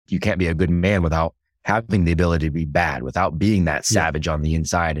you can't be a good man without having the ability to be bad, without being that savage on the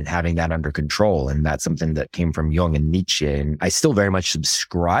inside and having that under control. And that's something that came from Jung and Nietzsche. And I still very much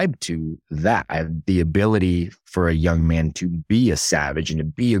subscribe to that. I have the ability for a young man to be a savage and to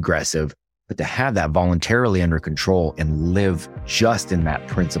be aggressive, but to have that voluntarily under control and live just in that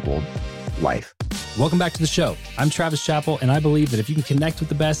principled life. Welcome back to the show. I'm Travis Chappell, and I believe that if you can connect with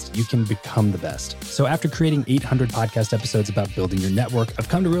the best, you can become the best. So after creating 800 podcast episodes about building your network, I've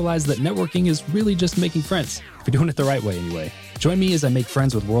come to realize that networking is really just making friends. If you're doing it the right way anyway. Join me as I make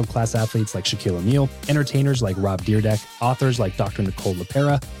friends with world-class athletes like Shaquille O'Neal, entertainers like Rob Dyrdek, authors like Dr. Nicole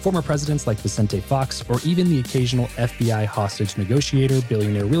LePera, former presidents like Vicente Fox, or even the occasional FBI hostage negotiator,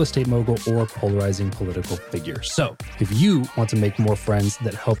 billionaire real estate mogul, or polarizing political figure. So if you want to make more friends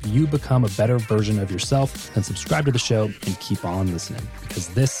that help you become a better version of yourself, then subscribe to the show and keep on listening, because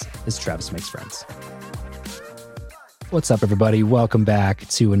this is Travis Makes Friends. What's up, everybody? Welcome back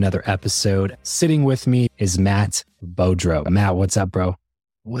to another episode. Sitting with me is Matt BEAUDREAU. Matt, what's up, bro?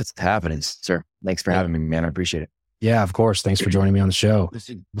 What's happening, sir? Thanks for having me, man. I appreciate it. Yeah, of course. Thanks for joining me on the show.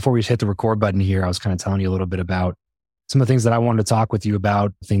 Before we hit the record button here, I was kind of telling you a little bit about some of the things that I wanted to talk with you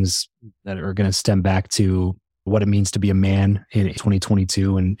about, things that are going to stem back to what it means to be a man in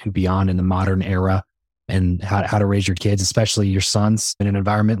 2022 and beyond in the modern era, and how to raise your kids, especially your sons, in an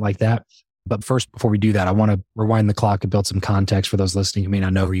environment like that. But first, before we do that, I want to rewind the clock and build some context for those listening who may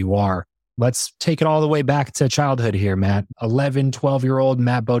not know who you are. Let's take it all the way back to childhood here, Matt. 11, 12-year-old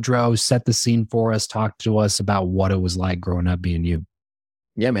Matt BEAUDREAU, set the scene for us. Talk to us about what it was like growing up being you.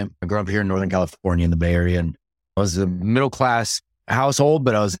 Yeah, man. I grew up here in Northern California in the Bay Area, and I was a middle-class household,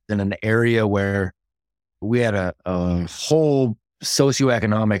 but I was in an area where we had a whole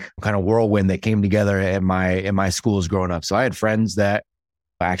socioeconomic kind of whirlwind that came together in my schools growing up. So I had friends that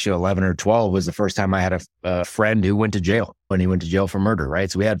actually 11 or 12 was the first time I had a friend who went to jail, when he went to jail for murder, right?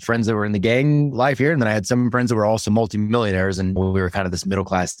 So we had friends that were in the gang life here. And then I had some friends that were also multimillionaires, and we were kind of this middle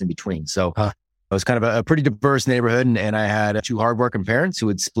class in between. So it was kind of a pretty diverse neighborhood. And I had two hardworking parents who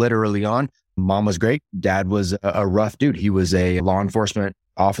had split early on. Mom was great. Dad was a rough dude. He was a law enforcement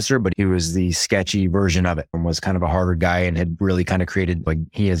officer, but he was the sketchy version of it and was kind of a harder guy, and had really kind of created, like,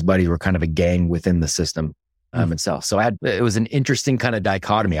 he and his buddies were kind of a gang within the system itself. So it was an interesting kind of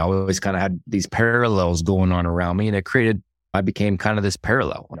dichotomy. I always kind of had these parallels going on around me, and I became kind of this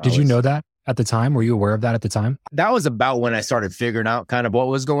parallel. Did you know that at the time? Were you aware of that at the time? That was about when I started figuring out kind of what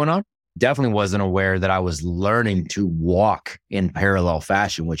was going on. Definitely wasn't aware that I was learning to walk in parallel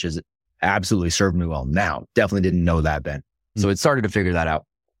fashion, which has absolutely served me well now. Definitely didn't know that then. So it started to figure that out.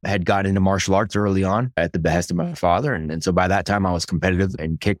 I had gotten into martial arts early on at the behest of my father. And so by that time I was competitive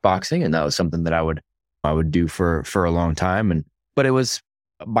in kickboxing, and that was something that I would do for a long time. But it was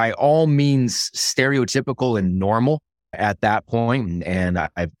by all means stereotypical and normal at that point. And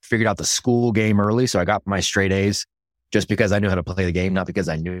I figured out the school game early. So I got my straight A's just because I knew how to play the game, not because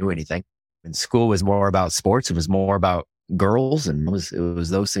I knew anything. And school was more about sports. It was more about girls. And it was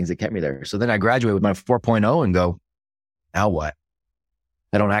those things that kept me there. So then I graduated with my 4.0 and go, now what?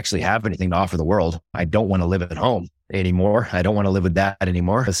 I don't actually have anything to offer the world. I don't want to live at home anymore. I don't want to live with that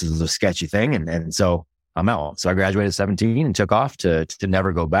anymore. This is a sketchy thing. And so I'm out. So I graduated at 17 and took off to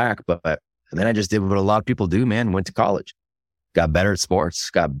never go back. But then I just did what a lot of people do, man. Went to college, got better at sports,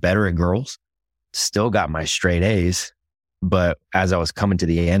 got better at girls, still got my straight A's. But as I was coming to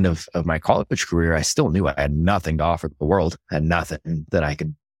the end of my college career, I still knew I had nothing to offer the world. I had nothing that I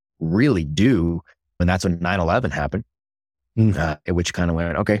could really do. And that's when 9/11 happened. Which kind of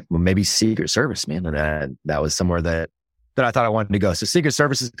went, okay, well, maybe Secret Service, man. And that was somewhere that I thought I wanted to go. So Secret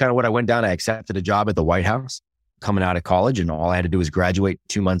Service is kind of what I went down. I accepted a job at the White House coming out of college, and all I had to do was graduate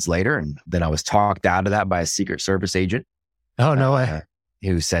 2 months later. And then I was talked out of that by a Secret Service agent. Oh, no way.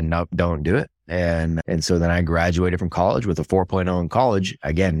 Who said, nope, don't do it. And so then I graduated from college with a 4.0 in college,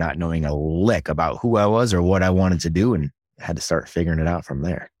 again, not knowing a lick about who I was or what I wanted to do, and had to start figuring it out from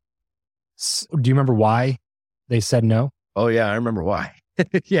there. Do you remember why they said no? Oh, yeah, I remember why.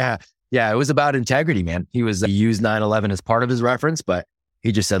 Yeah, it was about integrity, man. He used 9/11 as part of his reference, but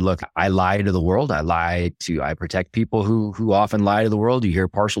he just said, look, I lie to the world. I protect people who often lie to the world. You hear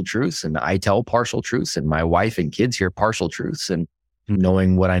partial truths, and I tell partial truths, and my wife and kids hear partial truths. And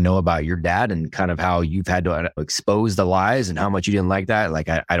knowing what I know about your dad and kind of how you've had to expose the lies and how much you didn't like that, like,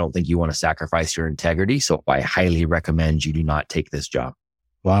 I don't think you want to sacrifice your integrity. So I highly recommend you do not take this job.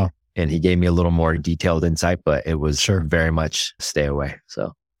 Wow. And he gave me a little more detailed insight, but it was very much stay away.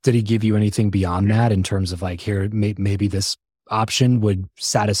 So did he give you anything beyond that in terms of like, here, maybe this option would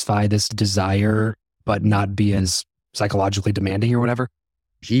satisfy this desire, but not be as psychologically demanding or whatever?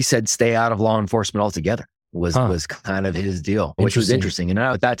 He said, stay out of law enforcement altogether. was kind of his deal, which was interesting. And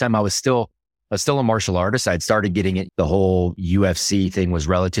at that time I was still a martial artist. I'd started getting it. The whole UFC thing was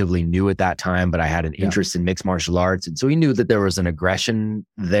relatively new at that time, but I had an interest in mixed martial arts. And so he knew that there was an aggression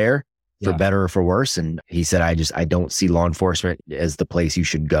there for better or for worse. And he said, I don't see law enforcement as the place you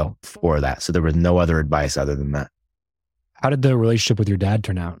should go for that. So there was no other advice other than that. How did the relationship with your dad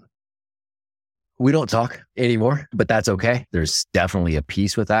turn out? We don't talk anymore, but that's okay. There's definitely a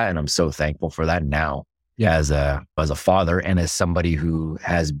peace with that. And I'm so thankful for that now. As a father and as somebody who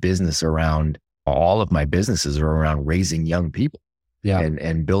has business around, all of my businesses are around raising young people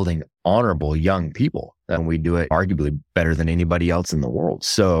and building honorable young people. And we do it arguably better than anybody else in the world.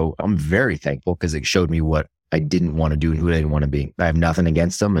 So I'm very thankful because it showed me what I didn't want to do and who I didn't want to be. I have nothing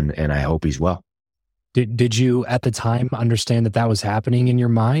against him and I hope he's well. Did you at the time understand that was happening in your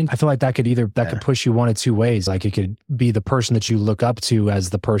mind? I feel like that could push you one of two ways. Like it could be the person that you look up to as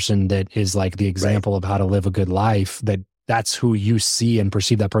the person that is like the example of how to live a good life, that's who you see and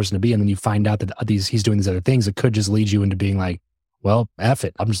perceive that person to be. And then you find out that he's doing these other things. It could just lead you into being like, well, F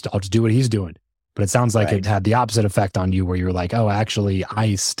it. I'll just do what he's doing. But it sounds like it had the opposite effect on you where you're like, oh, actually,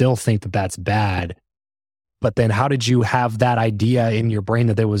 I still think that that's bad. But then how did you have that idea in your brain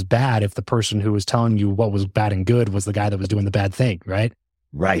that it was bad if the person who was telling you what was bad and good was the guy that was doing the bad thing, right?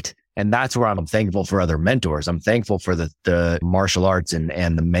 Right. And that's where I'm thankful for other mentors. I'm thankful for the martial arts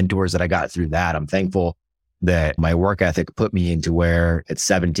and the mentors that I got through that. I'm thankful that my work ethic put me into where at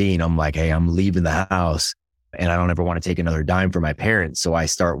 17, I'm like, hey, I'm leaving the house and I don't ever want to take another dime for my parents. So I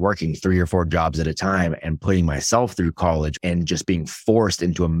start working 3 or 4 jobs at a time and putting myself through college and just being forced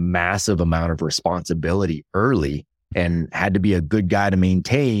into a massive amount of responsibility early and had to be a good guy to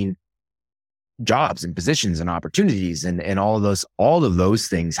maintain jobs and positions and opportunities. And all of those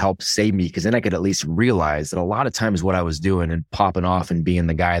things helped save me because then I could at least realize that a lot of times what I was doing and popping off and being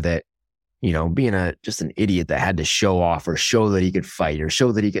the guy that, being just an idiot that had to show off or show that he could fight or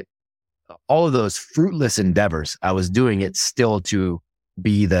show that he could, all of those fruitless endeavors, I was doing it still to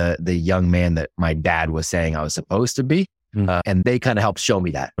be the young man that my dad was saying I was supposed to be. And they kind of helped show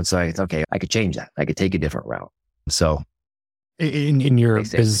me that. And so I thought, okay, I could change that. I could take a different route. So in your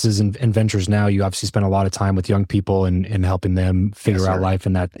businesses and ventures now, you obviously spend a lot of time with young people and helping them figure out life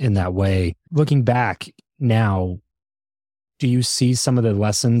in that way. Looking back now, do you see some of the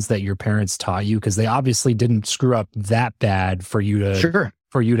lessons that your parents taught you? Because they obviously didn't screw up that bad for you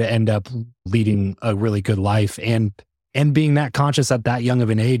to end up leading a really good life and being that conscious at that young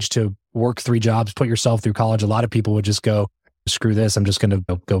of an age to work 3 jobs, put yourself through college. A lot of people would just go, screw this. I'm just going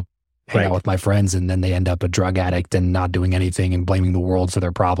to go hang out with my friends. And then they end up a drug addict and not doing anything and blaming the world for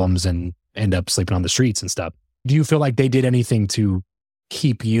their problems and end up sleeping on the streets and stuff. Do you feel like they did anything to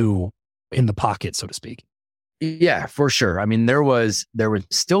keep you in the pocket, so to speak? Yeah, for sure. I mean, there was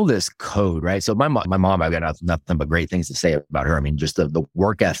still this code, right? So my mom, I've got nothing but great things to say about her. I mean, just the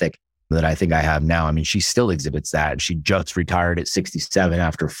work ethic that I think I have now. I mean, she still exhibits that. She just retired at 67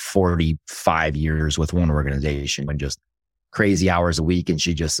 after 45 years with one organization and just crazy hours a week. And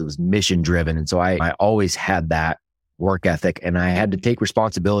she just was mission driven. And so I always had that work ethic and I had to take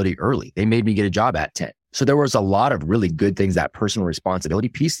responsibility early. They made me get a job at 10. So there was a lot of really good things, that personal responsibility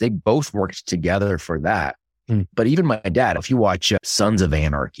piece. They both worked together for that. But even my dad, if you watch Sons of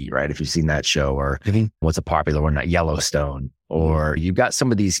Anarchy, right? If you've seen that show or what's a popular one, Yellowstone, or you've got some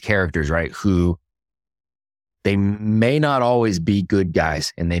of these characters, right? Who they may not always be good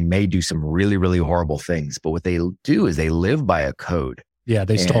guys and they may do some really, really horrible things. But what they do is they live by a code. Yeah.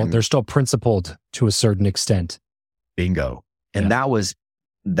 They're still principled to a certain extent. Bingo. And that was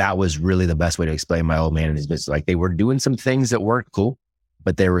really the best way to explain my old man and his business. Like they were doing some things that weren't cool,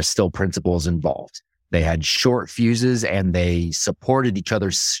 but there were still principles involved. They had short fuses and they supported each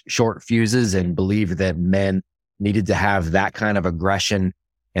other's short fuses and believed that men needed to have that kind of aggression.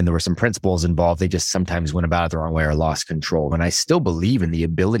 And there were some principles involved. They just sometimes went about it the wrong way or lost control. And I still believe in the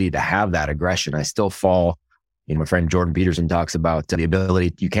ability to have that aggression. I still fall, my friend Jordan Peterson talks about the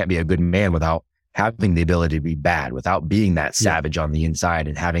ability, you can't be a good man without having the ability to be bad, without being that savage on the inside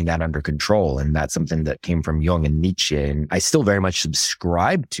and having that under control. And that's something that came from Jung and Nietzsche. And I still very much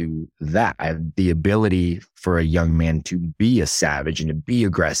subscribe to that. I have the ability for a young man to be a savage and to be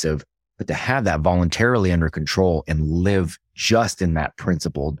aggressive, but to have that voluntarily under control and live just in that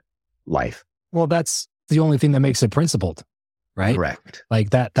principled life. Well, that's the only thing that makes it principled, right? Correct. Like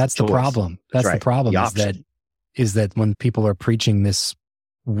that's the problem. That's the problem is that when people are preaching this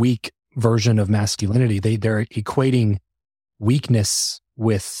weak version of masculinity, they're equating weakness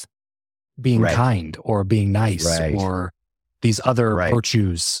with being kind or being nice or these other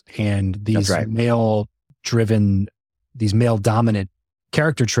virtues and these male dominant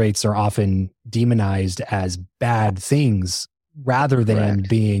character traits are often demonized as bad things rather than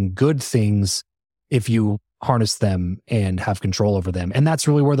being good things if you harness them and have control over them. And that's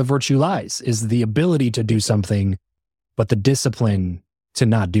really where the virtue lies, is the ability to do something, but the discipline to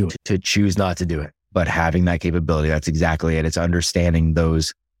not do it. To choose not to do it, but having that capability. That's exactly it. It's understanding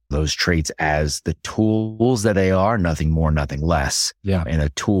those traits as the tools that they are, nothing more, nothing less. Yeah. And a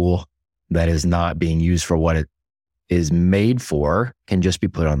tool that is not being used for what it is made for can just be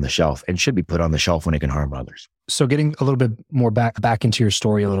put on the shelf, and should be put on the shelf when it can harm others. So getting a little bit more back into your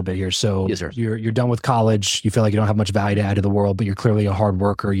story a little bit here. So Yes, sir. You're done with college. You feel like you don't have much value to add to the world, but you're clearly a hard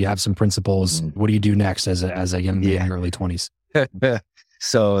worker. You have some principles. What do you do next as a young man in your early 20s?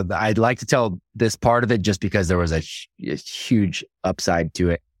 So I'd like to tell this part of it just because there was a huge upside to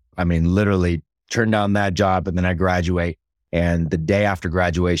it. I mean, literally turned down that job, and then I graduate. And the day after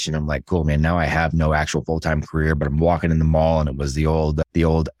graduation, I'm like, cool, man, now I have no actual full-time career, but I'm walking in the mall, and it was the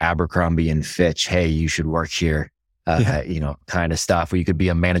old Abercrombie and Fitch, hey, you should work here, kind of stuff where you could be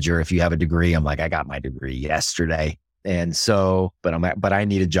a manager if you have a degree. I'm like, I got my degree yesterday. And so, but I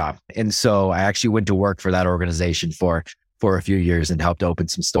need a job. And so I actually went to work for that organization for a few years and helped open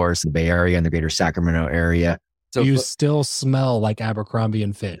some stores in the Bay Area and the greater Sacramento area. So you still smell like Abercrombie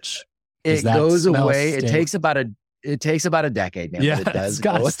and Fitch. It goes away. It takes about a decade, man. Yeah, but it does it's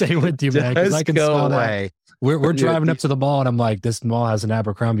got to stay with you, man. Because I can smell that. We're driving up to the mall, and I'm like, this mall has an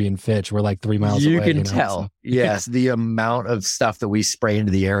Abercrombie and Fitch. We're like 3 miles away. You can tell. So. Yes, the amount of stuff that we spray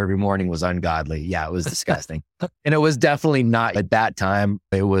into the air every morning was ungodly. Yeah, it was disgusting. And it was definitely not at that time.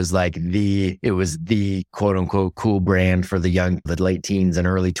 It was like the quote unquote cool brand for the late teens and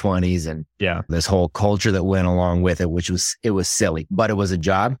early 20s. And this whole culture that went along with it, it was silly, but it was a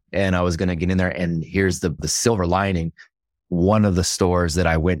job, and I was going to get in there. And here's the silver lining. One of the stores that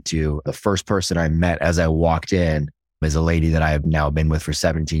I went to, the first person I met as I walked in is a lady that I have now been with for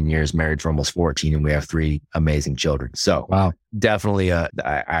 17 years, married for almost 14, and we have 3 amazing children. So wow, definitely,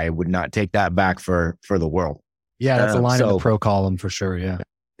 I would not take that back for the world. Yeah, that's a line in the pro column for sure. Yeah,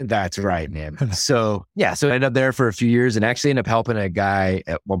 that's right, man. So I ended up there for a few years, and actually ended up helping a guy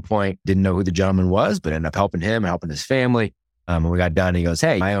at one point. Didn't know who the gentleman was, but ended up helping him, helping his family. When we got done, he goes,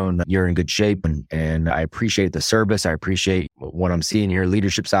 hey, you're in good shape, and I appreciate the service. I appreciate what I'm seeing here,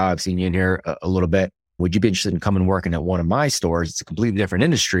 leadership style. I've seen you in here a little bit. Would you be interested in coming working at one of my stores? It's a completely different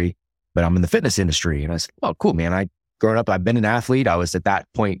industry, but I'm in the fitness industry. And I said, oh, cool, man. Growing up, I've been an athlete. I was at that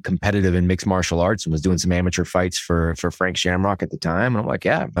point competitive in mixed martial arts and was doing some amateur fights for Frank Shamrock at the time. And I'm like,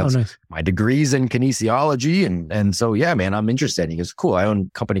 yeah, that's nice. My degree's in kinesiology. And so, yeah, man, I'm interested. And he goes, cool. I own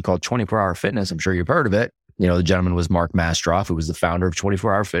a company called 24 Hour Fitness. I'm sure you've heard of it. The gentleman was Mark Mastroff, who was the founder of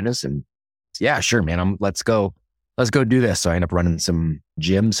 24 Hour Fitness. And yeah, sure, man, let's go do this. So I ended up running some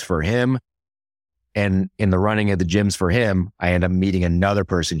gyms for him. And in the running of the gyms for him, I ended up meeting another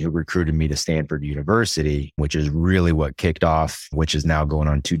person who recruited me to Stanford University, which is really what kicked off, which is now going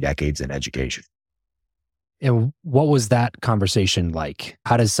on 2 decades in education. And what was that conversation like?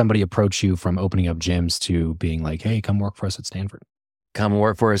 How does somebody approach you from opening up gyms to being like, hey, come work for us at Stanford? Come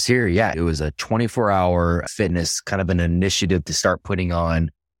work for us here. Yeah, it was a 24-hour fitness, kind of an initiative to start putting on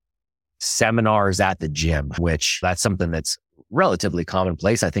seminars at the gym, which that's something that's relatively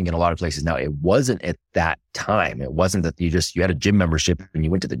commonplace, I think, in a lot of places now. It wasn't at that time. It wasn't that you had a gym membership and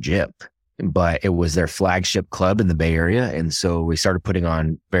you went to the gym, but it was their flagship club in the Bay Area. And so we started putting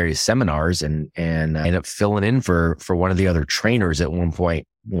on various seminars, and I ended up filling in for one of the other trainers at one point.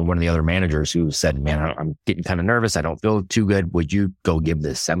 One of the other managers who said, man, I'm getting kind of nervous. I don't feel too good. Would you go give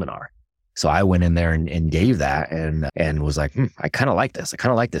this seminar? So I went in there and gave that and was like, I kind of like this. I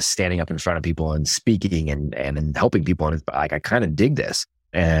kind of like this, standing up in front of people and speaking and helping people. And like, I kind of dig this.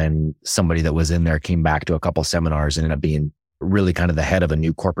 And somebody that was in there came back to a couple seminars and ended up being really kind of the head of a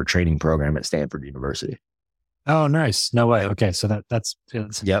new corporate training program at Stanford University. Oh, nice. No way. Okay. So that's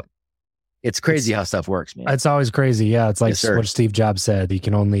yep. It's crazy how stuff works, man. It's always crazy. Yeah. It's like what Steve Jobs said. You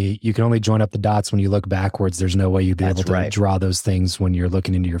can only join up the dots when you look backwards. There's no way you'd be able to draw those things when you're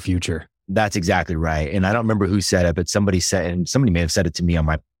looking into your future. That's exactly right. And I don't remember who said it, but somebody may have said it to me on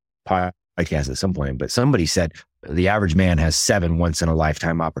my podcast at some point, but somebody said the average man has 7 once in a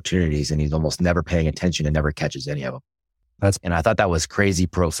lifetime opportunities, and he's almost never paying attention and never catches any of them. And I thought that was crazy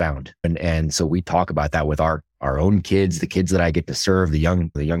profound. And so we talk about that with our own kids, the kids that I get to serve, the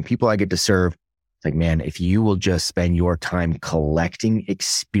young people I get to serve. It's like, man, if you will just spend your time collecting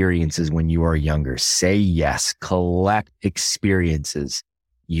experiences when you are younger, say yes, collect experiences,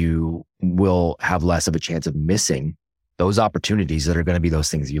 you will have less of a chance of missing those opportunities that are going to be those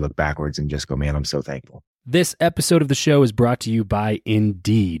things you look backwards and just go, man, I'm so thankful. This episode of the show is brought to you by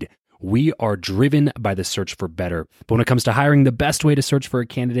Indeed. We are driven by the search for better. But when it comes to hiring, the best way to search for a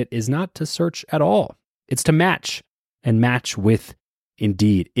candidate is not to search at all. It's to match, and match with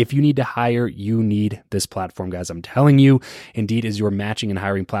Indeed. If you need to hire, you need this platform, guys. I'm telling you, Indeed is your matching and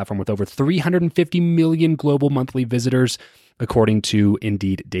hiring platform with over 350 million global monthly visitors, according to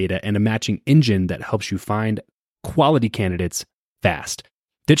Indeed data, and a matching engine that helps you find quality candidates fast.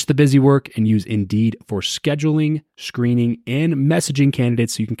 Ditch the busy work and use Indeed for scheduling, screening, and messaging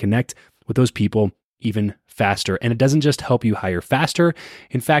candidates so you can connect with those people even faster. And it doesn't just help you hire faster.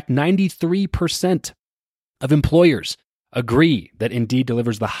 In fact, 93% of employers agree that Indeed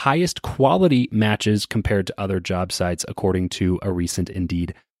delivers the highest quality matches compared to other job sites, according to a recent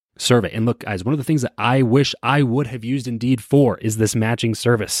Indeed survey. And look, guys, one of the things that I wish I would have used Indeed for is this matching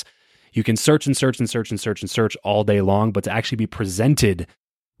service. You can search and search and search and search and search all day long, but to actually be presented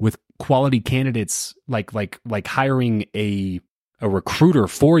with quality candidates, like hiring a recruiter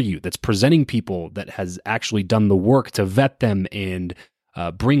for you that's presenting people that has actually done the work to vet them and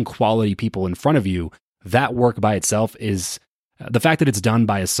bring quality people in front of you. That work by itself is the fact that it's done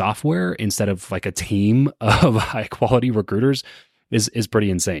by a software instead of like a team of high quality recruiters is pretty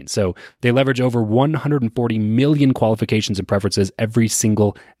insane. So they leverage over 140 million qualifications and preferences every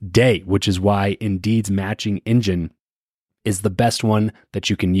single day, which is why Indeed's matching engine is the best one that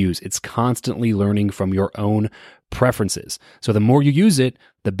you can use. It's constantly learning from your own preferences. So the more you use it,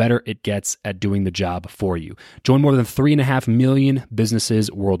 the better it gets at doing the job for you. Join more than 3.5 million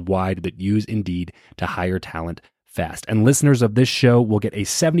businesses worldwide that use Indeed to hire talent fast. And listeners of this show will get a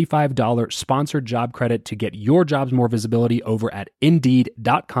 $75 sponsored job credit to get your jobs more visibility over at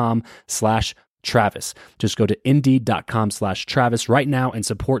Indeed.com/Travis. Just go to Indeed.com/Travis right now and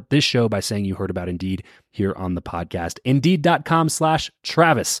support this show by saying you heard about Indeed here on the podcast.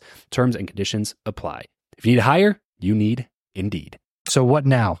 Indeed.com/Travis. Terms and conditions apply. If you need to hire, you need Indeed. So what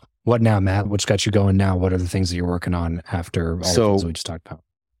now? What now, Matt? What's got you going now? What are the things that you're working on after all the things we just talked about?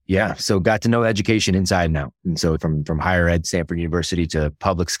 Yeah. So got to know education inside and out. And so from higher ed, Stanford University, to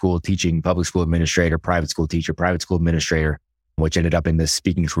public school teaching, public school administrator, private school teacher, private school administrator, which ended up in this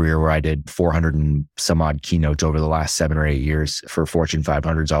speaking career where I did 400 and some odd keynotes over the last 7 or 8 years for Fortune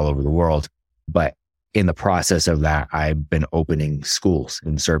 500s all over the world. But in the process of that, I've been opening schools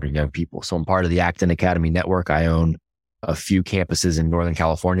and serving young people. So I'm part of the Acton Academy Network. I own a few campuses in Northern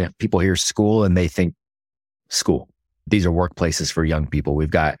California. People hear school and they think school. These are workplaces for young people. We've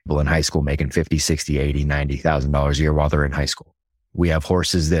got people in high school making $50, $60, $80, $90,000 a year while they're in high school. We have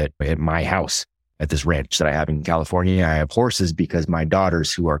horses that at my house, at this ranch that I have in California, I have horses because my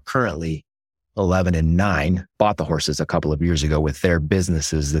daughters, who are currently 11 and 9, bought the horses a couple of years ago with their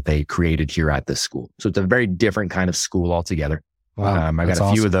businesses that they created here at this school. So it's a very different kind of school altogether. Wow, I got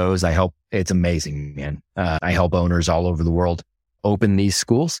a few of those. It's amazing, man. I help owners all over the world open these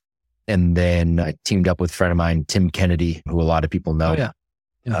schools. And then I teamed up with a friend of mine, Tim Kennedy, who a lot of people know. Oh,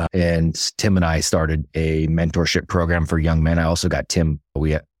 yeah. And Tim and I started a mentorship program for young men. I also got Tim.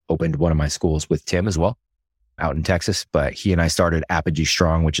 We opened one of my schools with Tim as well out in Texas. But he and I started Apogee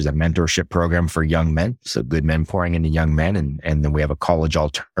Strong, which is a mentorship program for young men. So good men pouring into young men. And then we have a college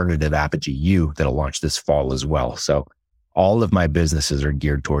alternative, Apogee U, that'll launch this fall as well. So all of my businesses are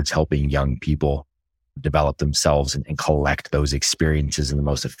geared towards helping young people develop themselves and collect those experiences in the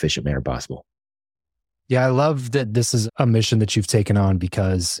most efficient manner possible. Yeah, I love that this is a mission that you've taken on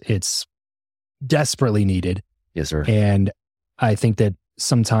because it's desperately needed. Yes, sir. And I think that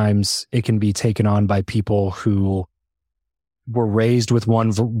sometimes it can be taken on by people who were raised with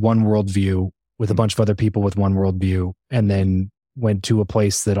one worldview, with a bunch of other people with one worldview, and then went to a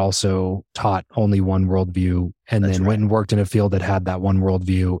place that also taught only one worldview, and then went and worked in a field that had that one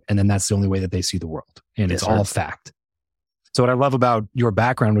worldview. And then that's the only way that they see the world. And it's all fact. So what I love about your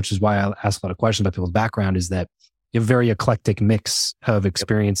background, which is why I ask a lot of questions about people's background, is that you have a very eclectic mix of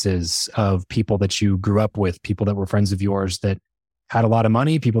experiences of people that you grew up with, people that were friends of yours that had a lot of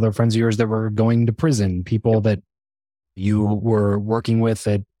money, people that were friends of yours that were going to prison, people that you were working with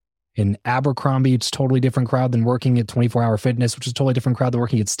in Abercrombie. It's a totally different crowd than working at 24 Hour Fitness, which is a totally different crowd than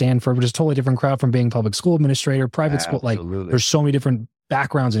working at Stanford, which is a totally different crowd from being public school administrator, private school. Like there's so many different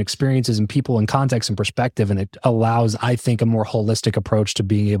backgrounds and experiences and people and context and perspective. And it allows, I think, a more holistic approach to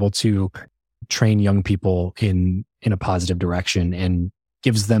being able to train young people in a positive direction, and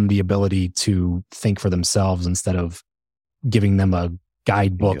gives them the ability to think for themselves instead of giving them a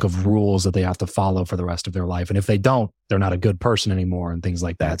guidebook of rules that they have to follow for the rest of their life. And if they don't, they're not a good person anymore and things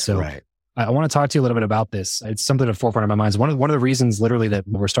like that. That's so right. I want to talk to you a little bit about this. It's something at the forefront of my mind. One of the reasons literally that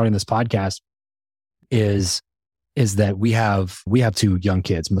we're starting this podcast is that we have 2 young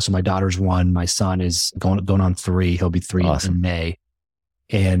kids. So my daughter's 1, my son is going on 3. He'll be 3 in May.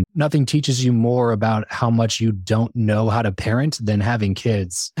 And nothing teaches you more about how much you don't know how to parent than having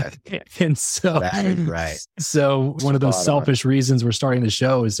kids. And so, That is right. So one of those selfish reasons we're starting the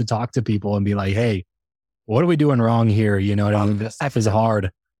show is to talk to people and be like, hey, what are we doing wrong here? You know what I mean? This stuff is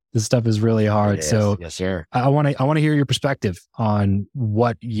hard. This stuff is really hard. So yes, sir. I want to hear your perspective on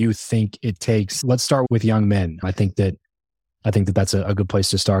what you think it takes. Let's start with young men. I think that that's a good place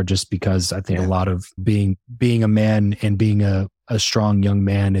to start, just because I think a lot of being a man and being a strong young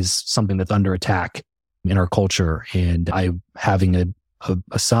man is something that's under attack in our culture. And having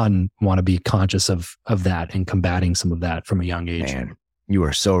a son, want to be conscious of that and combating some of that from a young age. Man, you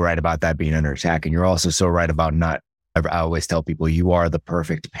are so right about that being under attack. And you're also so right about not, I always tell people, you are the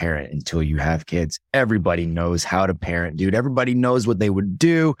perfect parent until you have kids. Everybody knows how to parent, dude. Everybody knows what they would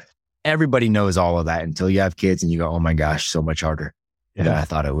do. Everybody knows all of that until you have kids and you go, oh my gosh, so much harder than I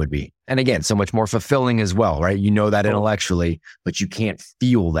thought it would be. And again, so much more fulfilling as well, right? You know that intellectually, but you can't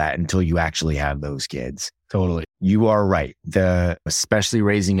feel that until you actually have those kids. Totally. You are right. Especially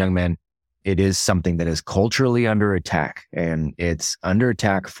raising young men, it is something that is culturally under attack, and it's under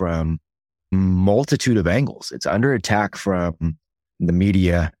attack from multitude of angles. It's under attack from the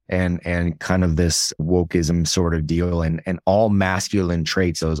media and kind of this wokeism sort of deal, and all masculine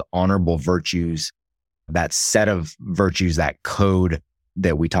traits, those honorable virtues, that set of virtues, that code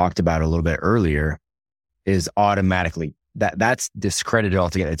that we talked about a little bit earlier, is automatically that's discredited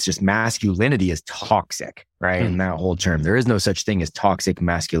altogether. It's just masculinity is toxic, right? And that whole term, there is no such thing as toxic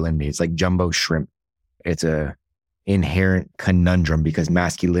masculinity. It's like jumbo shrimp. It's a inherent conundrum because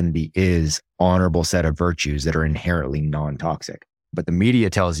masculinity is honorable set of virtues that are inherently non-toxic. But the media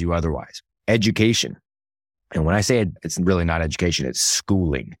tells you otherwise. Education. And when I say it's really not education, it's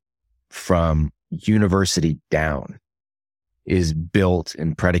schooling from university down is built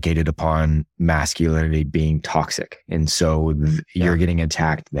and predicated upon masculinity being toxic. And so you're getting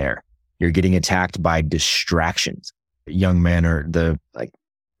attacked there. You're getting attacked by distractions. Young men are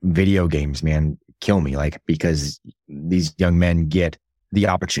video games, man, kill me. Because these young men get the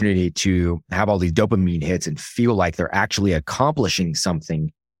opportunity to have all these dopamine hits and feel like they're actually accomplishing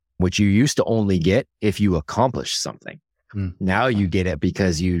something, which you used to only get if you accomplished something. Now you get it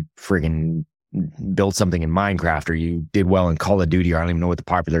because you friggin' built something in Minecraft, or you did well in Call of Duty, or I don't even know what the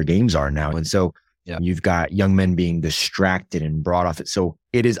popular games are now. And so you've got young men being distracted and brought off it. So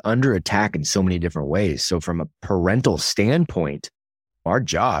it is under attack in so many different ways. So from a parental standpoint, our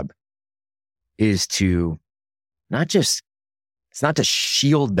job is to it's not to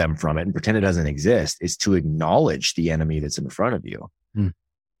shield them from it and pretend it doesn't exist. It's to acknowledge the enemy that's in front of you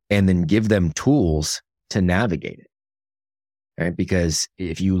and then give them tools to navigate it. Right? Because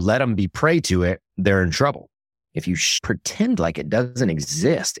if you let them be prey to it, they're in trouble. If you pretend like it doesn't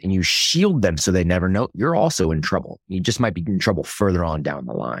exist and you shield them so they never know, you're also in trouble. You just might be in trouble further on down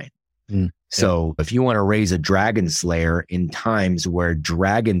the line. So if you want to raise a dragon slayer in times where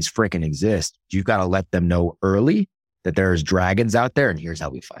dragons freaking exist, you've got to let them know early that there's dragons out there and here's how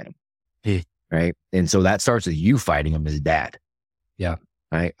we fight them. Right. And so that starts with you fighting them as dad. Yeah.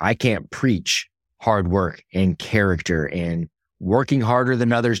 Right. I can't preach hard work and character and working harder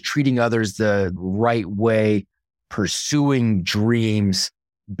than others, treating others the right way, pursuing dreams,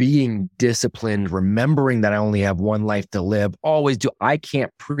 being disciplined, remembering that I only have one life to live. I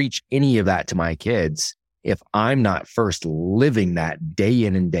can't preach any of that to my kids if I'm not first living that day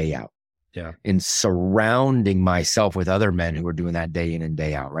in and day out. Yeah. And surrounding myself with other men who are doing that day in and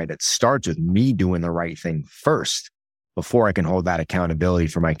day out, right? It starts with me doing the right thing first before I can hold that accountability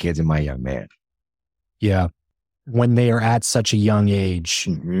for my kids and my young man. Yeah. When they are at such a young age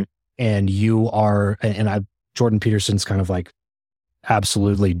and you are, Jordan Peterson's kind of like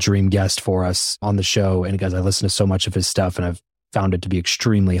absolutely dream guest for us on the show. And guys, I listen to so much of his stuff and I've found it to be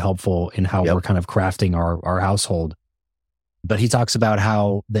extremely helpful in how we're kind of crafting our household. But he talks about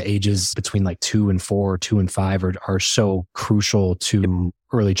how the ages between like 2 and 4, 2 and 5 are so crucial to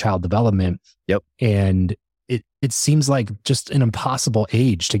early child development. And it seems like just an impossible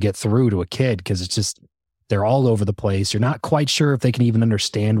age to get through to a kid because it's just, they're all over the place. You're not quite sure if they can even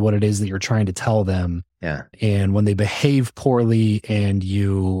understand what it is that you're trying to tell them. And when they behave poorly and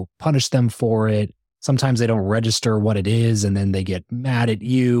you punish them for it, sometimes they don't register what it is and then they get mad at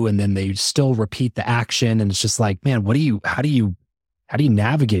you and then they still repeat the action. And it's just like, man, how do you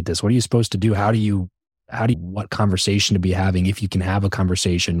navigate this? What are you supposed to do? What conversation to be having if you can have a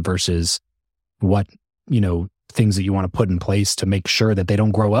conversation versus what, things that you want to put in place to make sure that they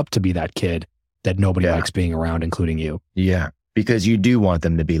don't grow up to be that kid that nobody likes being around, including you. Yeah. Because you do want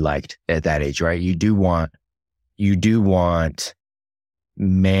them to be liked at that age, right? You do want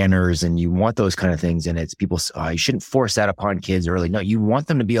manners and you want those kind of things. And it's people, you shouldn't force that upon kids early. No, you want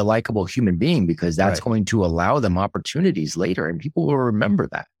them to be a likable human being because that's going to allow them opportunities later. And people will remember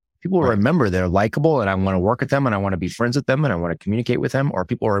that. People will remember they're likable and I want to work with them and I want to be friends with them and I want to communicate with them. Or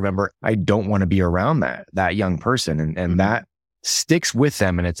people will remember, I don't want to be around that young person. And that sticks with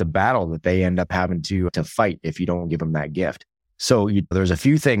them. And it's a battle that they end up having to fight if you don't give them that gift. So there's a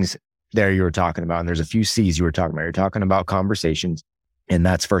few things there you were talking about, and there's a few C's you were talking about. You're talking about conversations, and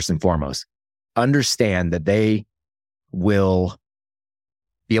that's first and foremost. Understand that they will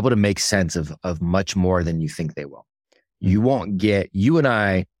be able to make sense of much more than you think they will. You and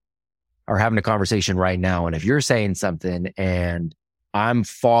I are having a conversation right now, and if you're saying something and I'm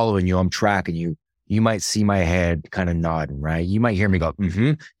following you, I'm tracking you, you might see my head kind of nodding, right? You might hear me go,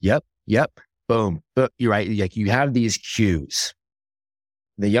 yep, boom. But you're right. Like you have these cues.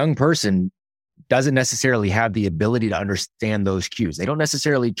 The young person doesn't necessarily have the ability to understand those cues. They don't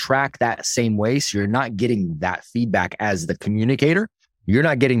necessarily track that same way. So you're not getting that feedback as the communicator. You're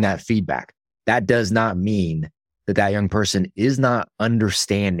not getting that feedback. That does not mean that young person is not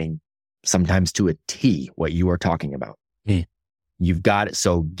understanding sometimes to a T what you are talking about. You've got it.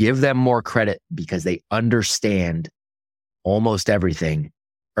 So give them more credit because they understand almost everything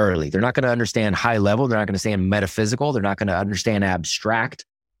early. They're not going to understand high level. They're not going to understand metaphysical. They're not going to understand abstract.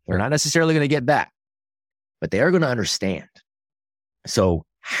 They're not necessarily going to get that, but they are going to understand. So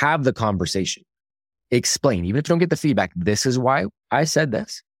have the conversation. Explain, even if you don't get the feedback, this is why I said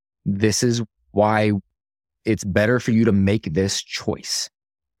this. This is why it's better for you to make this choice,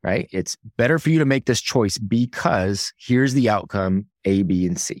 right? It's better for you to make this choice because here's the outcome A, B,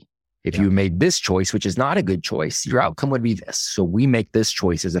 and C. If you made this choice, which is not a good choice, your outcome would be this. So we make this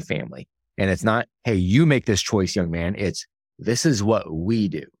choice as a family. And it's not, hey, you make this choice, young man. It's, this is what we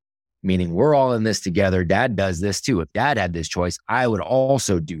do. Meaning we're all in this together. Dad does this too. If dad had this choice, I would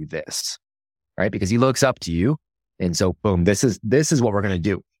also do this, right? Because he looks up to you. And so boom, this is what we're going to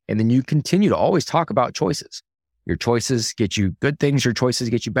do. And then you continue to always talk about choices. Your choices get you good things. Your choices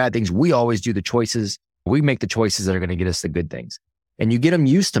get you bad things. We always do the choices. We make the choices that are going to get us the good things. And you get them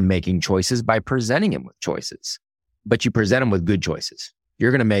used to making choices by presenting them with choices, but you present them with good choices.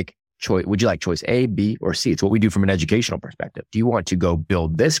 You're going to make choice. Would you like choice A, B, or C? It's what we do from an educational perspective. Do you want to go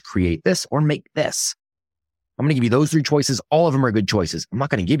build this, create this, or make this? I'm going to give you those three choices. All of them are good choices. I'm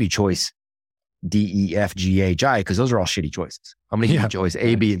not going to give you choice D, E, F, G, H, I, because those are all shitty choices. I'm going to give you choice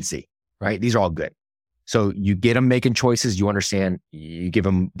A, B, and C, right? These are all good. So you get them making choices. You understand, you give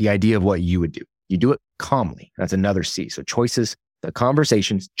them the idea of what you would do. You do it calmly. That's another C. So choices, the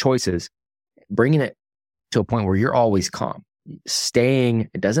conversations, choices, bringing it to a point where you're always calm. Staying,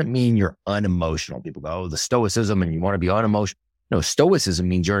 it doesn't mean you're unemotional. People go, oh, the stoicism and you want to be unemotional. No, stoicism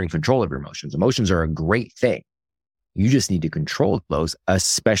means you're in control of your emotions. Emotions are a great thing. You just need to control those,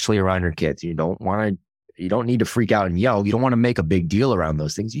 especially around your kids. You don't need to freak out and yell. You don't want to make a big deal around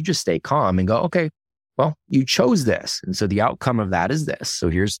those things. You just stay calm and go, okay, well, you chose this. And so the outcome of that is this. So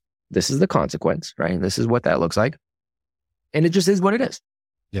this is the consequence, right? And this is what that looks like. And it just is what it is.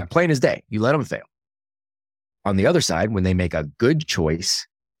 Yeah. Plain as day. You let them fail. On the other side, when they make a good choice,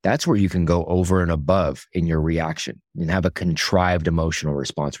 that's where you can go over and above in your reaction and have a contrived emotional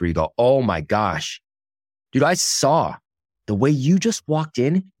response where you go, oh my gosh, dude, I saw the way you just walked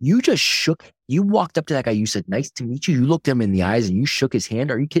in. You just shook. You walked up to that guy. You said, nice to meet you. You looked him in the eyes and you shook his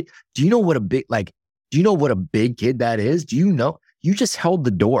hand. Are you kidding? Do you know what a big kid that is? Do you know? You just held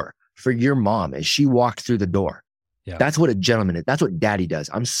the door for your mom as she walked through the door. Yeah. That's what a gentleman is. That's what daddy does.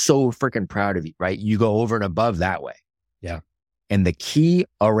 I'm so freaking proud of you, right? You go over and above that way. Yeah. And the key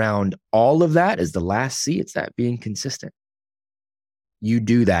around all of that is the last C. It's that being consistent. You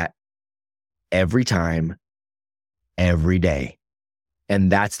do that every time, every day.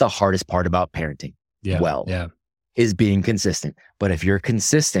 And that's the hardest part about parenting. Is being consistent. But if you're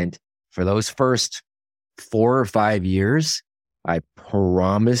consistent for those first 4 or 5 years, I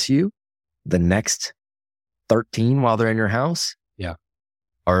promise you the next 13 while they're in your house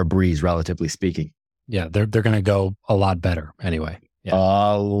are a breeze, relatively speaking. Yeah, they're going to go a lot better anyway. Yeah.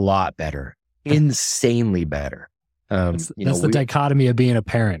 A lot better. Insanely better. That's the dichotomy of being a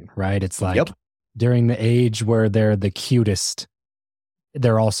parent, right? It's like during the age where they're the cutest,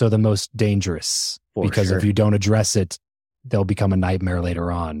 they're also the most dangerous because if you don't address it, they'll become a nightmare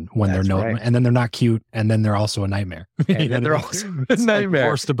later on when and then they're not cute. And then they're also a nightmare. And then they're also a nightmare.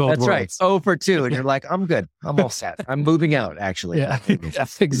 Forced to build That's worlds. right. 0 for 2. And you're like, I'm good. I'm all set. I'm moving out, actually. Yeah,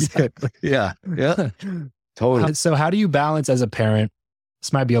 exactly. Yeah. Totally. So how do you balance as a parent?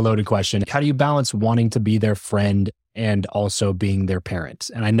 This might be a loaded question. How do you balance wanting to be their friend and also being their parent?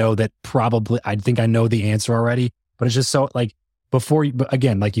 And I know that I think I know the answer already, but it's just so like, but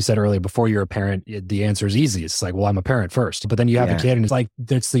again, like you said earlier, before you're a parent, the answer is easy. It's like, well, I'm a parent first. But then you have a kid and it's like,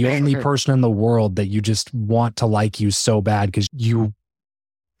 it's the only person in the world that you just want to like you so bad because you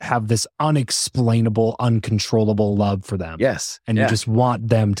have this unexplainable, uncontrollable love for them. Yes. And you just want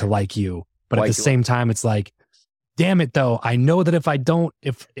them to like you. But at the same time, it's like, damn it though. I know that if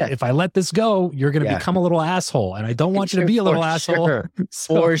I let this go, you're going to become a little asshole. And I don't want you to be a little asshole.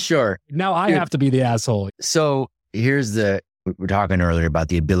 For sure. Now I have to be the asshole. So we were talking earlier about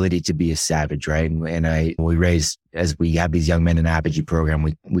the ability to be a savage, right? And we raised, as we have these young men in the Apogee program,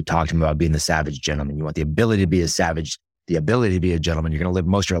 we talked to them about being the savage gentleman. You want the ability to be a savage, the ability to be a gentleman. You're going to live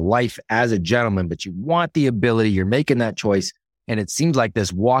most of your life as a gentleman, but you want the ability, you're making that choice. And it seems like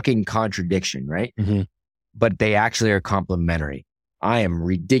this walking contradiction, right? Mm-hmm. But they actually are complementary. I am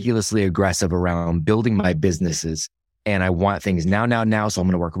ridiculously aggressive around building my businesses and I want things now. So I'm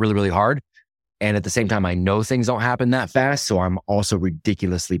going to work really, really hard. And at the same time, I know things don't happen that fast. So I'm also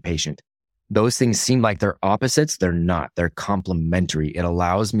ridiculously patient. Those things seem like they're opposites. They're not. They're complementary. It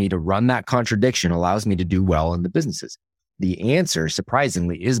allows me to run that contradiction, allows me to do well in the businesses. The answer,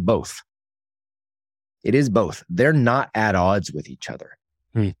 surprisingly, is both. It is both. They're not at odds with each other.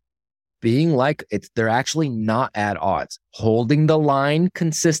 Being like they're actually not at odds. Holding the line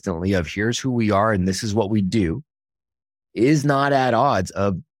consistently of here's who we are and this is what we do is not at odds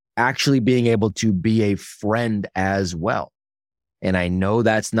of actually being able to be a friend as well. And I know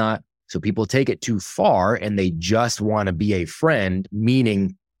that's not, so people take it too far and they just want to be a friend,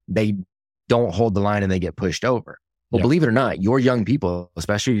 meaning they don't hold the line and they get pushed over. Well, believe it or not, your young people,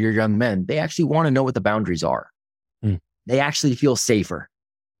 especially your young men, they actually want to know what the boundaries are. They actually feel safer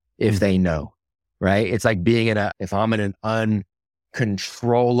if they know, right? It's like being if I'm in an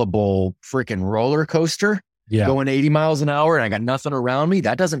uncontrollable freaking roller coaster, going 80 miles an hour and I got nothing around me,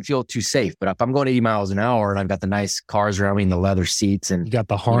 that doesn't feel too safe. But if I'm going 80 miles an hour and I've got the nice cars around me and the leather seats and you got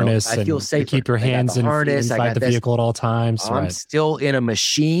the harness, I feel safe. Keep your hands inside the vehicle at all times. I'm still in a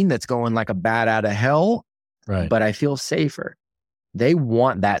machine that's going like a bat out of hell, right? But I feel safer. They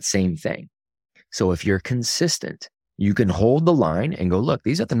want that same thing. So if you're consistent, you can hold the line and go, look,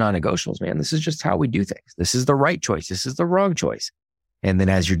 these are the non-negotiables, man. This is just how we do things. This is the right choice. This is the wrong choice. And then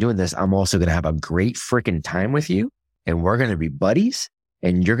as you're doing this, I'm also going to have a great freaking time with you and we're going to be buddies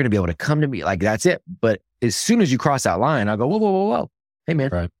and you're going to be able to come to me like that's it. But as soon as you cross that line, I'll go, whoa. Hey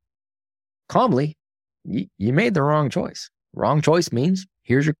man, calmly, you made the wrong choice. Wrong choice means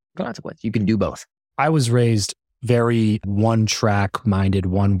here's your consequence. You can do both. I was raised very one track minded,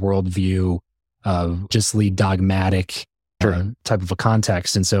 one worldview, just dogmatic type of a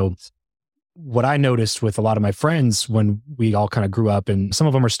context. And so what I noticed with a lot of my friends when we all kind of grew up, and some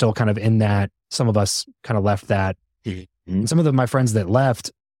of them are still kind of in that, some of us kind of left that. And some of my friends that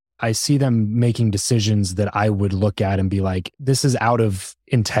left, I see them making decisions that I would look at and be like, this is out of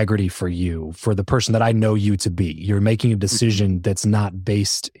integrity for you, for the person that I know you to be. You're making a decision that's not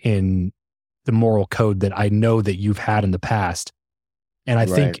based in the moral code that I know that you've had in the past. And I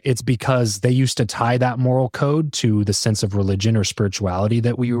think it's because they used to tie that moral code to the sense of religion or spirituality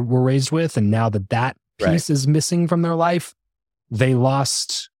that we were raised with. And now that piece is missing from their life, they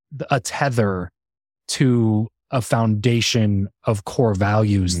lost a tether to a foundation of core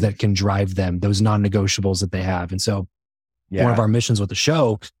values that can drive them, those non-negotiables that they have. And so one of our missions with the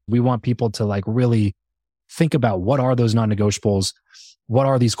show, we want people to like really think about what are those non-negotiables, what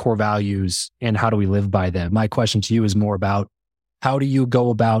are these core values, and how do we live by them? My question to you is more about, how do you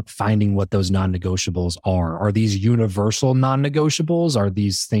go about finding what those non-negotiables are? Are these universal non-negotiables? Are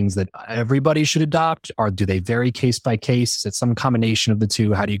these things that everybody should adopt? Or do they vary case by case? Is it some combination of the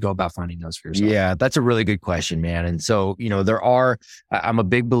two? How do you go about finding those for yourself? Yeah, that's a really good question, man. And so, I'm a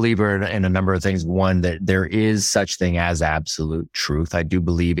big believer in a number of things. One, that there is such thing as absolute truth. I do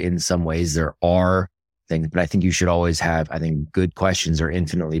believe in some ways there are things, but I think you should always have, I think good questions are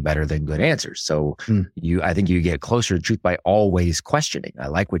infinitely better than good answers. So I think you get closer to truth by always questioning. I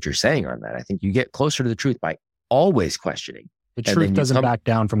like what you're saying on that. I think you get closer to the truth by always questioning. The truth doesn't back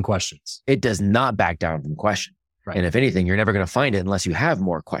down from questions. It does not back down from questions. Right. And if anything, you're never going to find it unless you have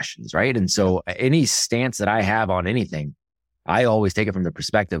more questions, right? And so any stance that I have on anything, I always take it from the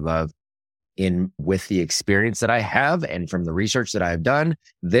perspective of, with the experience that I have and from the research that I've done,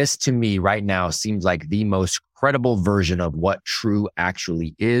 this to me right now seems like the most credible version of what true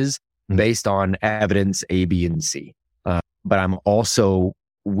actually is based on evidence A, B, and C. But I'm also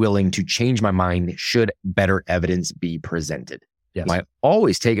willing to change my mind should better evidence be presented. Yes. I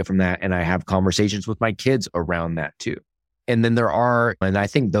always take it from that. And I have conversations with my kids around that too. And then and I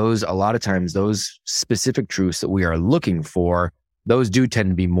think a lot of times those specific truths that we are looking for those do tend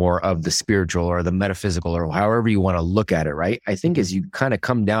to be more of the spiritual or the metaphysical or however you want to look at it, right? I think as you kind of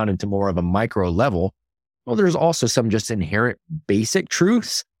come down into more of a micro level, well, there's also some just inherent basic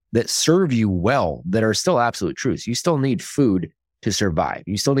truths that serve you well that are still absolute truths. You still need food to survive.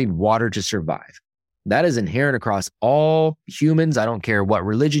 You still need water to survive. That is inherent across all humans. I don't care what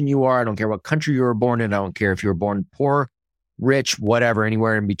religion you are. I don't care what country you were born in. I don't care if you were born poor, rich, whatever,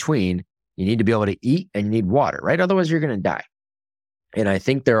 anywhere in between. You need to be able to eat and you need water, right? Otherwise, you're going to die. And I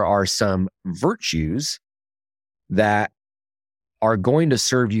think there are some virtues that are going to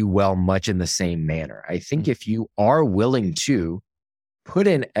serve you well much in the same manner. I think if you are willing to put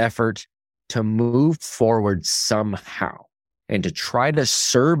in effort to move forward somehow and to try to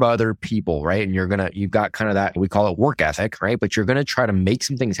serve other people, right? And you've got kind of that, we call it work ethic, right? But you're going to try to make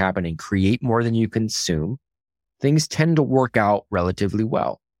some things happen and create more than you consume. Things tend to work out relatively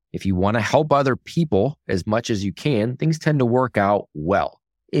well. If you want to help other people as much as you can, things tend to work out well.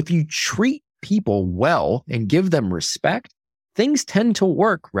 If you treat people well and give them respect, things tend to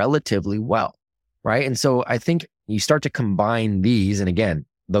work relatively well, right? And so I think you start to combine these, and again,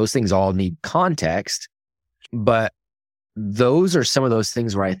 those things all need context, but those are some of those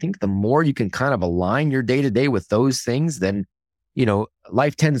things where I think the more you can kind of align your day-to-day with those things, then,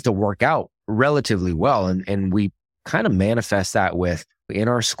 life tends to work out relatively well. And we kind of manifest that with in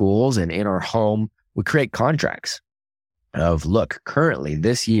our schools and in our home, we create contracts of, look, currently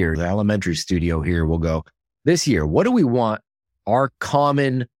this year, the elementary studio here will go, this year, what do we want our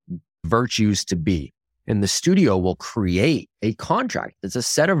common virtues to be? And the studio will create a contract that's a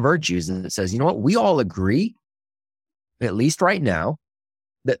set of virtues and it says, you know what, we all agree, at least right now,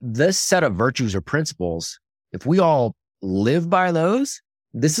 that this set of virtues or principles, if we all live by those,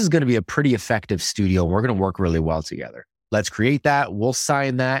 this is going to be a pretty effective studio. And we're going to work really well together. Let's create that. We'll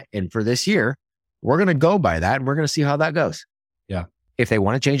sign that. And for this year, we're going to go by that and we're going to see how that goes. Yeah. If they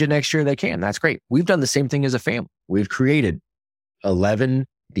want to change it next year, they can. That's great. We've done the same thing as a family. We've created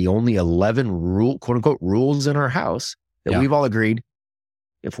the only 11 quote unquote rules in our house that we've all agreed.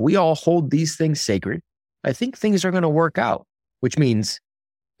 If we all hold these things sacred, I think things are going to work out, which means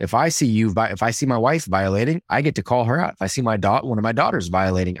if I see my wife violating, I get to call her out. If I see one of my daughters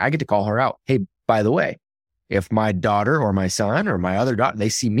violating, I get to call her out. Hey, by the way, if my daughter or my son or my other daughter, they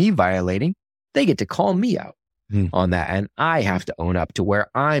see me violating, they get to call me out on that. And I have to own up to where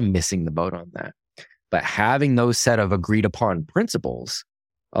I'm missing the boat on that. But having those set of agreed upon principles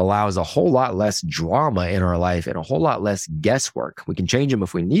allows a whole lot less drama in our life and a whole lot less guesswork. We can change them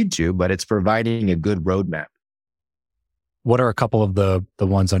if we need to, but it's providing a good roadmap. What are a couple of the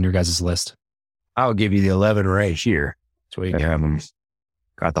ones on your guys' list? I'll give you the 11 right here. So we have them,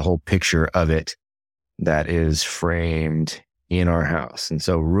 got the whole picture of it that is framed in our house. And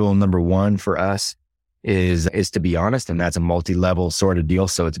so rule number 1 for us is to be honest. And that's a multi-level sort of deal.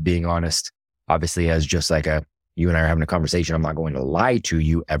 So it's being honest, obviously, as just like you and I are having a conversation. I'm not going to lie to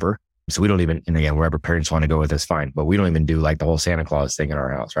you ever. So we don't even, and again, wherever parents want to go with this, fine. But we don't even do like the whole Santa Claus thing in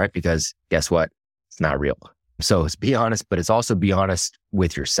our house, right? Because guess what? It's not real. So it's be honest, but it's also be honest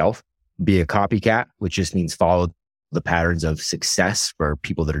with yourself. Be a copycat, which just means follow the patterns of success for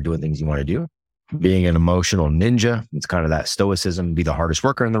people that are doing things you want to do. Being an emotional ninja, it's kind of that stoicism. Be the hardest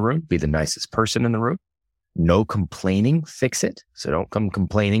worker in the room. Be the nicest person in the room. No complaining, fix it. So don't come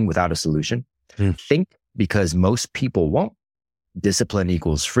complaining without a solution. Think, because most people won't. Discipline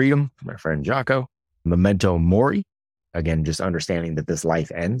equals freedom, my friend Jocko. Memento mori. Again, just understanding that this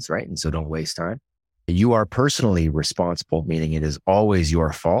life ends, right? And so don't waste time. You are personally responsible, meaning it is always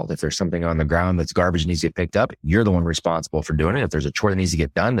your fault. If there's something on the ground that's garbage needs to get picked up, you're the one responsible for doing it. If there's a chore that needs to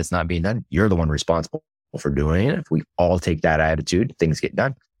get done that's not being done, you're the one responsible for doing it. If we all take that attitude, things get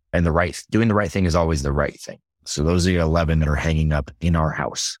done. And doing the right thing is always the right thing. So those are the 11 that are hanging up in our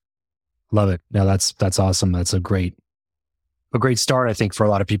house. Love it. No, that's awesome. That's a great start, I think, for a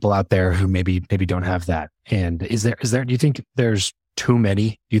lot of people out there who maybe don't have that. And do you think there's too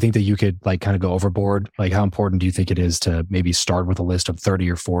many? Do you think that you could like kind of go overboard? Like, how important do you think it is to maybe start with a list of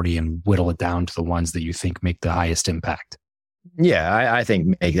 30 or 40 and whittle it down to the ones that you think make the highest impact? Yeah, I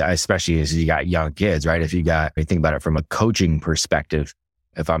think, especially as you got young kids, right? If you think about it from a coaching perspective,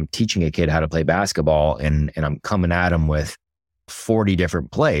 if I'm teaching a kid how to play basketball and I'm coming at them with 40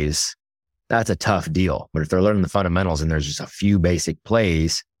 different plays, that's a tough deal. But if they're learning the fundamentals and there's just a few basic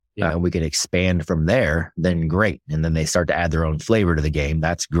plays, we can expand from there, then great. And then they start to add their own flavor to the game.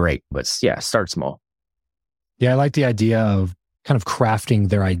 That's great. But yeah, start small. Yeah, I like the idea of kind of crafting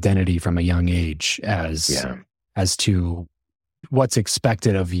their identity from a young age as to what's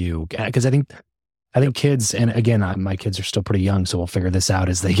expected of you. Because I think kids, and again, my kids are still pretty young, so we'll figure this out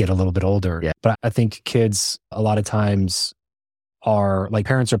as they get a little bit older. Yeah. But I think kids, a lot of times, are like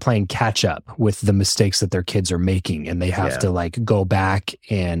parents are playing catch up with the mistakes that their kids are making, and they have to like go back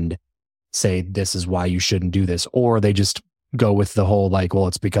and say, this is why you shouldn't do this. Or they just go with the whole like, well,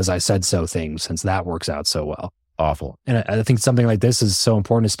 it's because I said so thing, since that works out so well. Awful. And I think something like this is so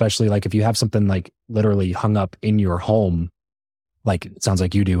important, especially like if you have something like literally hung up in your home, like it sounds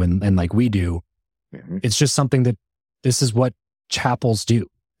like you do and like we do. Mm-hmm. It's just something that this is what chapels do.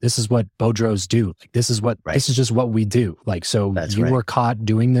 This is what BEAUDREAUs do. Like this is just what we do. Like, so you were caught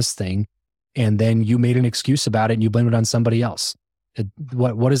doing this thing and then you made an excuse about it and you blame it on somebody else.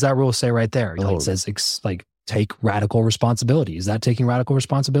 What does that rule say right there? Like, it says like take radical responsibility. Is that taking radical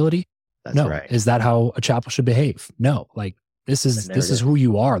responsibility? That's no. Right. Is that how a chapel should behave? No. Like this is who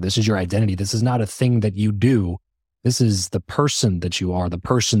you are. This is your identity. This is not a thing that you do. This is the person that you are. The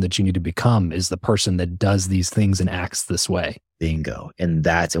person that you need to become is the person that does these things and acts this way. Bingo. And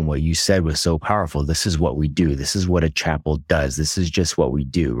what you said was so powerful. This is what we do. This is what a chapel does. This is just what we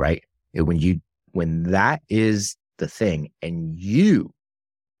do, right? When that is the thing and you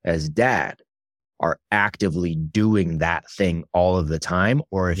as dad are actively doing that thing all of the time,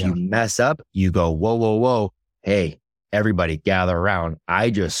 or if you mess up, you go, whoa, whoa, whoa. Hey, everybody gather around. I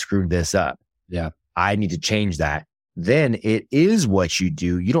just screwed this up. Yeah. I need to change that. Then it is what you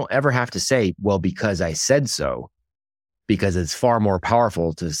do. You don't ever have to say, well, because I said so, because it's far more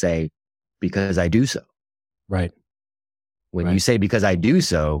powerful to say, because I do so. Right. When you say, because I do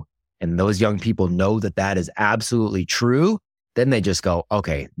so, and those young people know that that is absolutely true, then they just go,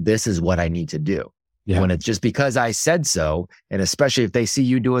 okay, this is what I need to do. Yeah. When it's just because I said so, and especially if they see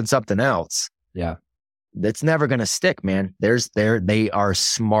you doing something else, that's never going to stick, man. They are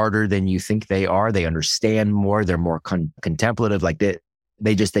smarter than you think they are. They understand more. They're more contemplative. Like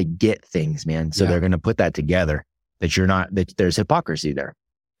they get things, man. So they're going to put that together. That there's hypocrisy there.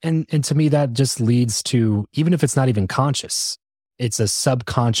 And to me, that just leads to, even if it's not even conscious, it's a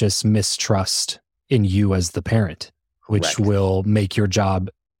subconscious mistrust in you as the parent, which will make your job,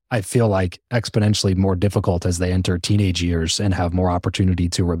 I feel like, exponentially more difficult as they enter teenage years and have more opportunity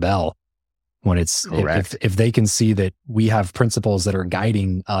to rebel. When it's, if they can see that we have principles that are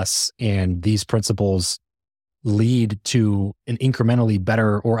guiding us and these principles lead to an incrementally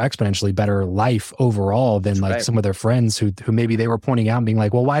better or exponentially better life overall than some of their friends who maybe they were pointing out and being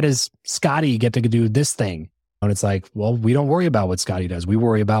like, well, why does Scotty get to do this thing? And it's like, well, we don't worry about what Scotty does. We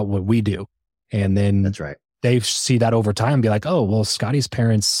worry about what we do. And then they see that over time and be like, oh, well, Scotty's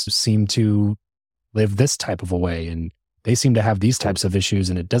parents seem to live this type of a way. And they seem to have these types of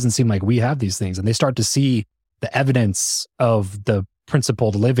issues. And it doesn't seem like we have these things. And they start to see the evidence of the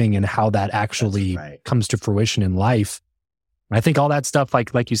principled living and how that actually comes to fruition in life. And I think all that stuff,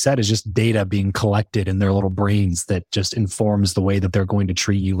 like you said, is just data being collected in their little brains that just informs the way that they're going to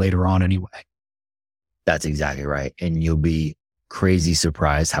treat you later on anyway. That's exactly right. And you'll be crazy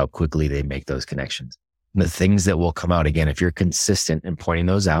surprised how quickly they make those connections. The things that will come out, again, if you're consistent in pointing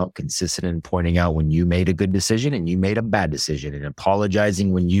those out, consistent in pointing out when you made a good decision and you made a bad decision, and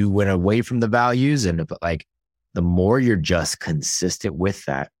apologizing when you went away from the values, and like the more you're just consistent with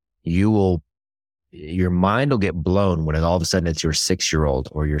that, your mind will get blown when all of a sudden it's your 6-year-old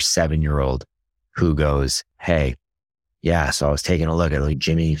or your 7-year-old who goes, hey, yeah, so I was taking a look at, like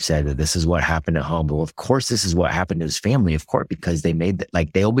Jimmy said, that this is what happened at home. But of course, this is what happened to his family, of course, because they made that,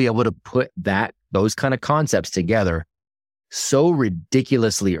 like they'll be able to put those kind of concepts together so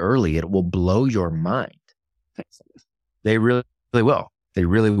ridiculously early, it will blow your mind. They really will. They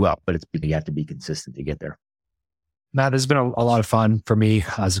really will. But you have to be consistent to get there. Matt, this has been a lot of fun for me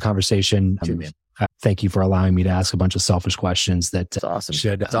as a conversation. Thank you for allowing me to ask a bunch of selfish questions that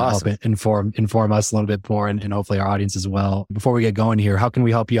should help inform us a little bit more and hopefully our audience as well. Before we get going here, how can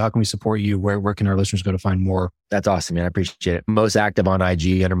we help you? How can we support you? Where can our listeners go to find more? That's awesome, man. I appreciate it. Most active on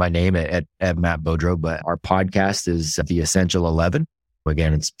IG under my name at Matt BEAUDREAU, but our podcast is The Essential 11.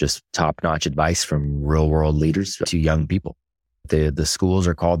 Again, it's just top-notch advice from real-world leaders to young people. The schools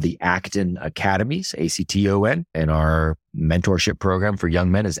are called the Acton Academies, ACTON, and our mentorship program for young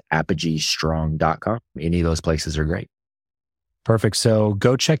men is apogeestrong.com. Any of those places are great. Perfect. So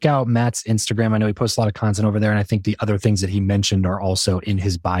go check out Matt's Instagram. I know he posts a lot of content over there, and I think the other things that he mentioned are also in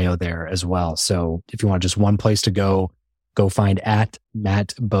his bio there as well. So if you want just one place to go find at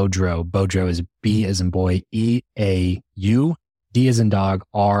Matt BEAUDREAU. BEAUDREAU is B as in boy, E-A-U, D as in dog,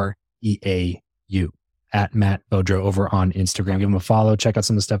 R-E-A-U. At Matt BEAUDREAU over on Instagram. Give him a follow. Check out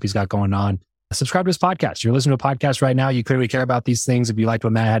some of the stuff he's got going on. Subscribe to his podcast. You're listening to a podcast right now. You clearly care about these things. If you liked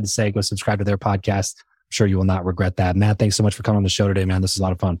what Matt had to say, go subscribe to their podcast. I'm sure you will not regret that. Matt, thanks so much for coming on the show today, man. This is a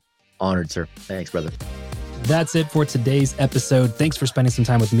lot of fun. Honored, sir. Thanks, brother. That's it for today's episode. Thanks for spending some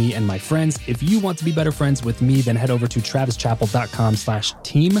time with me and my friends. If you want to be better friends with me, then head over to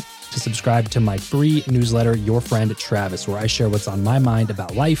travischappell.com/team to subscribe to my free newsletter, Your Friend Travis, where I share what's on my mind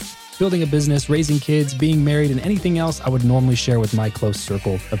about life, building a business, raising kids, being married, and anything else I would normally share with my close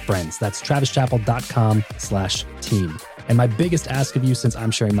circle of friends. That's travischappell.com/team. And my biggest ask of you, since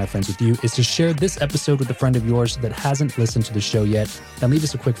I'm sharing my friends with you, is to share this episode with a friend of yours that hasn't listened to the show yet, and leave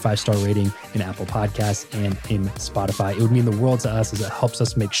us a quick 5-star rating in Apple Podcasts and in Spotify. It would mean the world to us, as it helps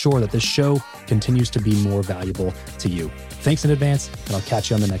us make sure that this show continues to be more valuable to you. Thanks in advance, and I'll catch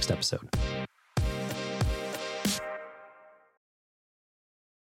you on the next episode.